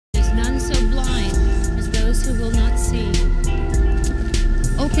none so blind as those who will not see.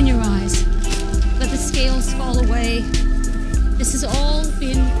 Open your eyes. Let the scales fall away. This has all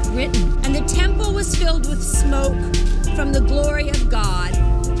been written. And the temple was filled with smoke from the glory of God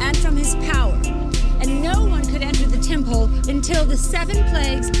and from his power. And no one could enter the temple until the 7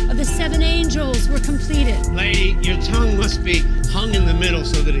 plagues of the 7 angels were completed. Lady, your tongue must be hung in the middle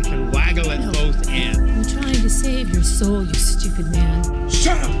so that it can waggle at both ends. I'm trying to save your soul, you stupid man.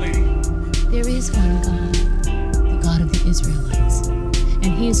 Shut up, lady! There is one God, the God of the Israelites.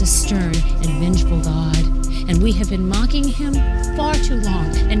 And he is a stern and vengeful God. And we have been mocking him far too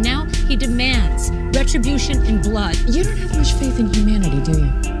long. And now he demands retribution in blood. You don't have much faith in humanity, do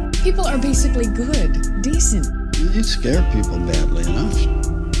you? People are basically good, decent. You scare people badly enough.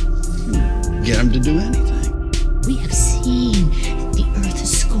 Get them to do anything. We have seen the earth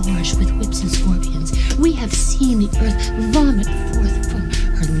scourged with whips and scorpions. We have seen the earth vomit forth from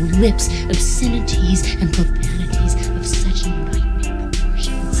her lips obscenities and profanities of such nightmare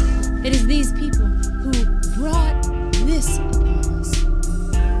proportions. It is these people who brought this upon us.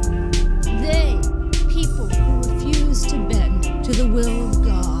 They, people who refuse to bend to the will of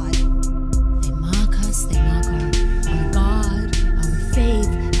God. They mock us, they mock our God, our faith,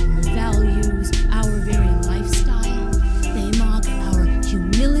 our values, our very lifestyle. They mock our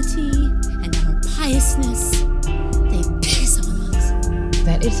humility and our piousness. They piss on us.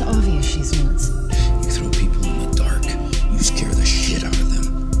 That it's obvious she's nuts. You throw people in the dark, you scare the shit out of them.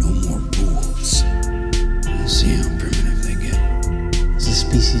 No more rules. We'll see how primitive they get. As a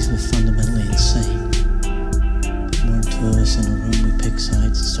species, we're fundamentally insane. Put more than 2 of us in a room, we pick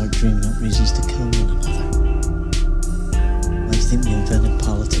sides and start dreaming up reasons to kill one another. Why do you think we invented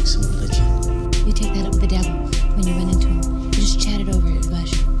politics and religion? You take that up with the devil when you run into him. You just chat it over at your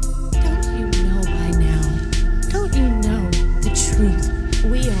leisure. Don't you know by now? Don't you know the truth?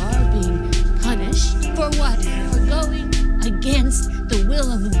 We are being punished. For what? For going against the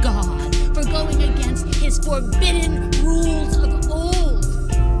will of God. For going against his forbidden rules of old.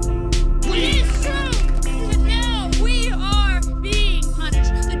 It is true that now we are being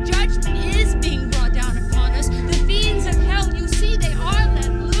punished. The judgment is being brought down upon us. The fiends of hell, you see, they are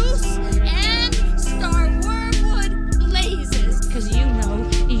let loose. And star wormwood blazes. Because you know,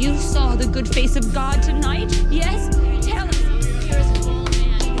 you saw the good face of God tonight. Yes? Tell us. Here is a bold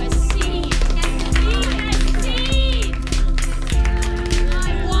man who has seen. And he has seen. I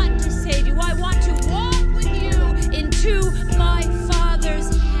want to save you. I want to walk with you into my Father's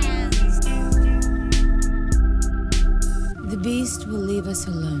hands. The beast will leave us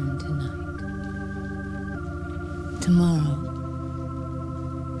alone tonight. Tomorrow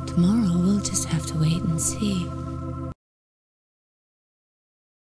we'll just have to wait and see.